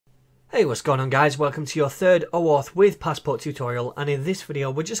Hey, what's going on guys? Welcome to your third OAuth with Passport tutorial, and in this video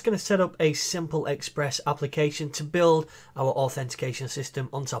we're just going to set up a simple Express application to build our authentication system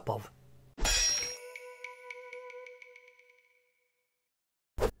on top of.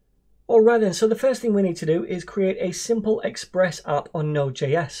 Alright then, so the first thing we need to do is create a simple Express app on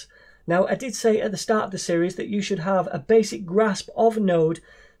Node.js. Now I did say at the start of the series that you should have a basic grasp of Node,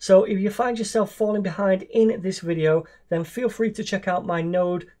 so if you find yourself falling behind in this video, then feel free to check out my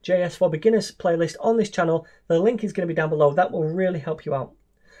Node.js for Beginners playlist on this channel. The link is going to be down below. That will really help you out.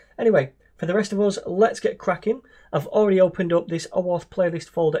 Anyway, for the rest of us, let's get cracking. I've already opened up this OAuth playlist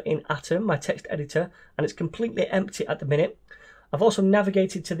folder in Atom, my text editor, and it's completely empty at the minute. I've also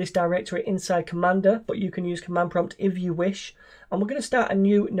navigated to this directory inside Commander, but you can use command prompt if you wish. And we're going to start a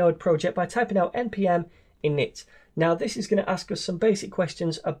new Node project by typing out npm init. Now this is going to ask us some basic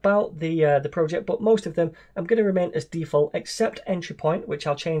questions about the project, but most of them I'm going to remain as default, except entry point, which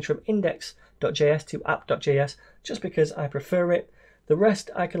I'll change from index.js to app.js just because I prefer it. The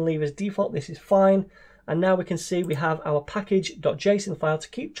rest I can leave as default. This is fine. And now we can see we have our package.json file to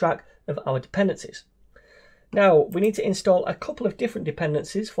keep track of our dependencies. Now we need to install a couple of different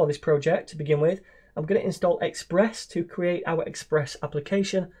dependencies for this project to begin with. I'm going to install Express to create our Express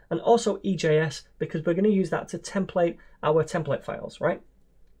application, and also EJS because we're going to use that to template our template files, right?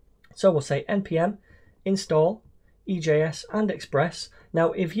 So we'll say npm install EJS and Express.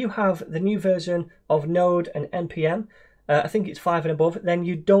 Now if you have the new version of Node and npm, I think it's 5 and above, then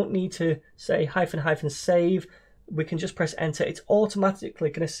you don't need to say -- save. We can just press enter. It's automatically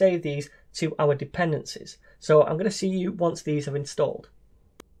going to save these to our dependencies. So I'm going to see you once these have installed.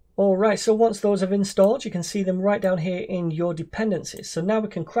 Alright, so once those have installed, you can see them right down here in your dependencies. So now we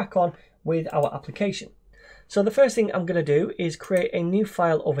can crack on with our application. So the first thing I'm going to do is create a new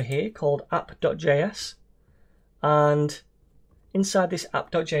file over here called app.js. And inside this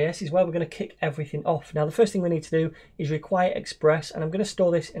app.js is where we're going to kick everything off. Now the first thing we need to do is require Express, and I'm going to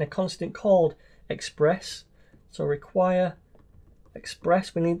store this in a constant called Express. So require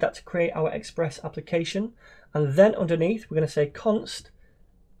Express, we need that to create our Express application. And then underneath we're going to say const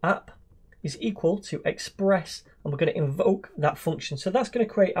app is equal to Express, and we're going to invoke that function. So that's going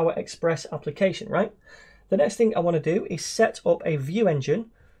to create our Express application, right? The next thing I want to do is set up a view engine.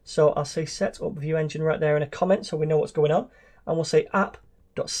 So I'll say set up view engine right there in a comment so we know what's going on. And we'll say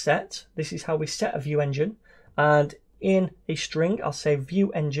app.set. This is how we set a view engine. And in a string, I'll say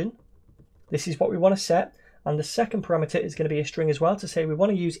view engine. This is what we want to set. And the second parameter is going to be a string as well to say we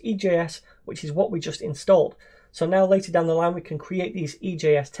want to use EJS, which is what we just installed. So now later down the line, we can create these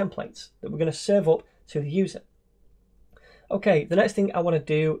EJS templates that we're going to serve up to the user. Okay, the next thing I want to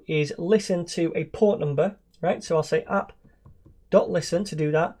do is listen to a port number, right? So I'll say app.listen to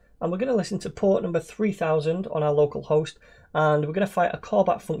do that. And we're going to listen to port number 3000 on our local host. And we're going to fire a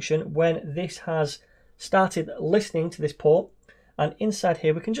callback function when this has started listening to this port. And inside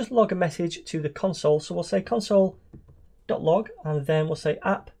here, we can just log a message to the console. So we'll say console.log, and then we'll say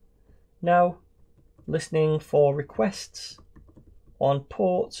app now listening for requests on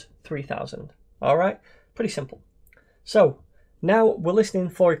port 3000. All right, pretty simple. So now we're listening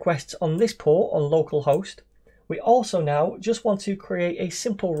for requests on this port on localhost. We also now just want to create a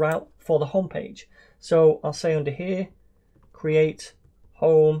simple route for the home page. So I'll say under here, create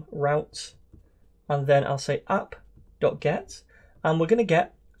home route, and then I'll say app.get. And we're going to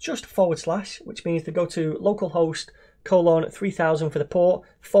get just /, which means to go to localhost :3000 for the port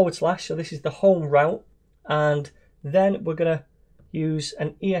 /. So this is the home route. And then we're going to use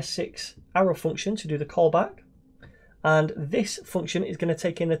an ES6 arrow function to do the callback. And this function is going to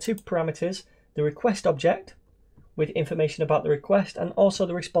take in the two parameters, the request object with information about the request and also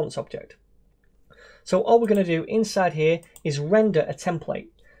the response object. So all we're going to do inside here is render a template.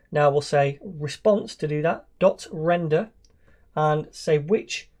 Now we'll say response to do that, .render. And say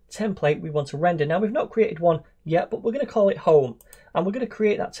which template we want to render. Now we've not created one yet, but we're going to call it home, and we're going to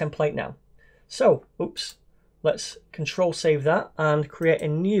create that template now. So let's control save that and create a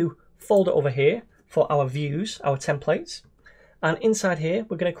new folder over here for our views, our templates. And inside here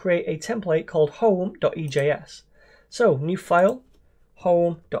we're going to create a template called home.ejs. So new file,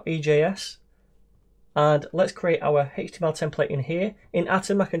 home.ejs, and let's create our HTML template in here. In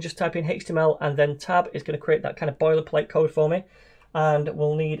Atom I can just type in HTML and then tab is going to create that kind of boilerplate code for me. And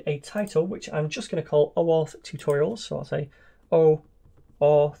we'll need a title, which I'm just going to call OAuth tutorials. So I'll say OAuth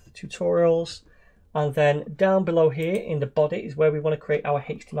tutorials, and then down below here in the body is where we want to create our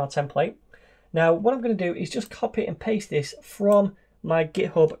HTML template. Now what I'm going to do is just copy and paste this from my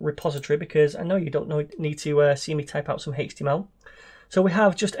GitHub repository, because I know you don't need to see me type out some HTML. So we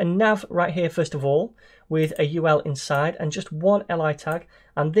have just a nav right here first of all with a UL inside and just one li tag,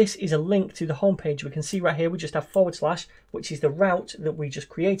 And this is a link to the homepage. We can see right here, we just have /, which is the route that we just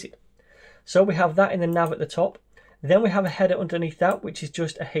created. So we have that in the nav at the top. Then we have a header underneath that, which is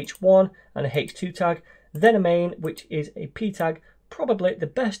just a h1 and a h2 tag. Then a main, which is a p tag. Probably the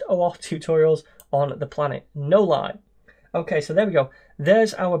best OAuth tutorials on the planet. No lie. Okay, so there we go.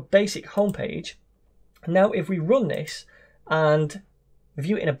 There's our basic homepage. Now, if we run this and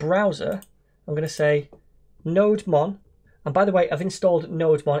view it in a browser, I'm going to say nodemon. And by the way, I've installed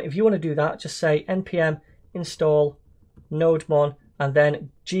nodemon. If you want to do that, just say npm install nodemon and then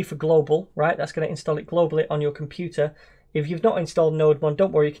G for global, right? That's going to install it globally on your computer. If you've not installed nodemon,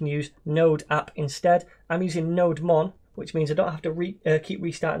 don't worry, you can use node app instead. I'm using nodemon, which means I don't have to keep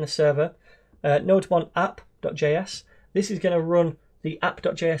restarting the server. Nodemon app.js. This is going to run the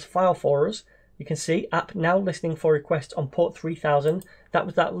app.js file for us. You can see app now listening for requests on port 3000. That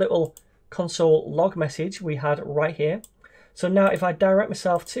was that little console log message we had right here. So now if I direct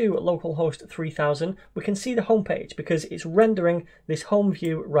myself to localhost 3000, we can see the home page because it's rendering this home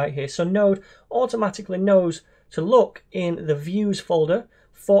view right here. So Node automatically knows to look in the views folder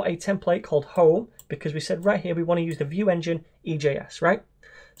for a template called home, because we said right here we want to use the view engine EJS, right?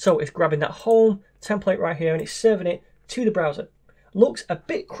 So it's grabbing that home template right here and it's serving it to the browser. Looks a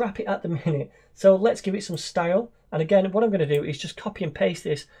bit crappy at the minute, so let's give it some style. And again, what I'm going to do is just copy and paste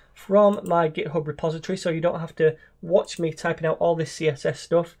this from my GitHub repository, so you don't have to watch me typing out all this CSS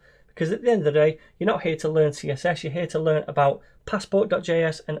stuff, because at the end of the day, you're not here to learn CSS, you're here to learn about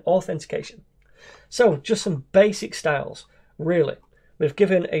Passport.js and authentication. So just some basic styles, really. We've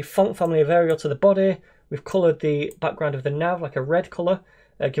given a font family of Arial to the body, we've coloured the background of the nav like a red colour,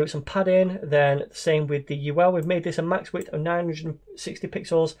 give it some padding, then same with the UL. We've made this a max width of 960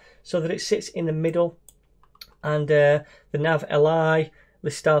 pixels so that it sits in the middle, and the nav li,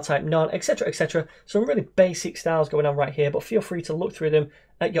 list style type none, etc, etc. Some really basic styles going on right here, but feel free to look through them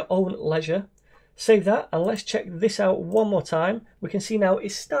at your own leisure. Save that and let's check this out one more time. We can see now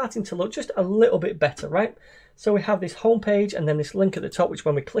it's starting to look just a little bit better, right? So we have this home page and then this link at the top, which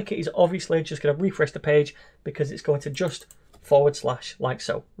when we click it is obviously just going to refresh the page because it's going to just / like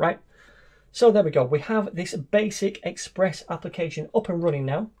so, right? So there we go. We have this basic Express application up and running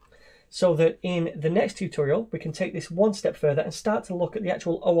now, so that in the next tutorial we can take this one step further and start to look at the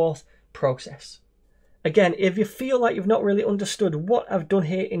actual OAuth process. Again, if you feel like you've not really understood what I've done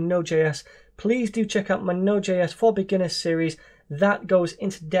here in Node.js, please do check out my Node.js for Beginners series. That goes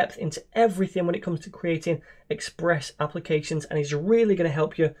into depth into everything when it comes to creating Express applications and is really going to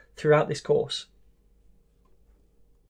help you throughout this course.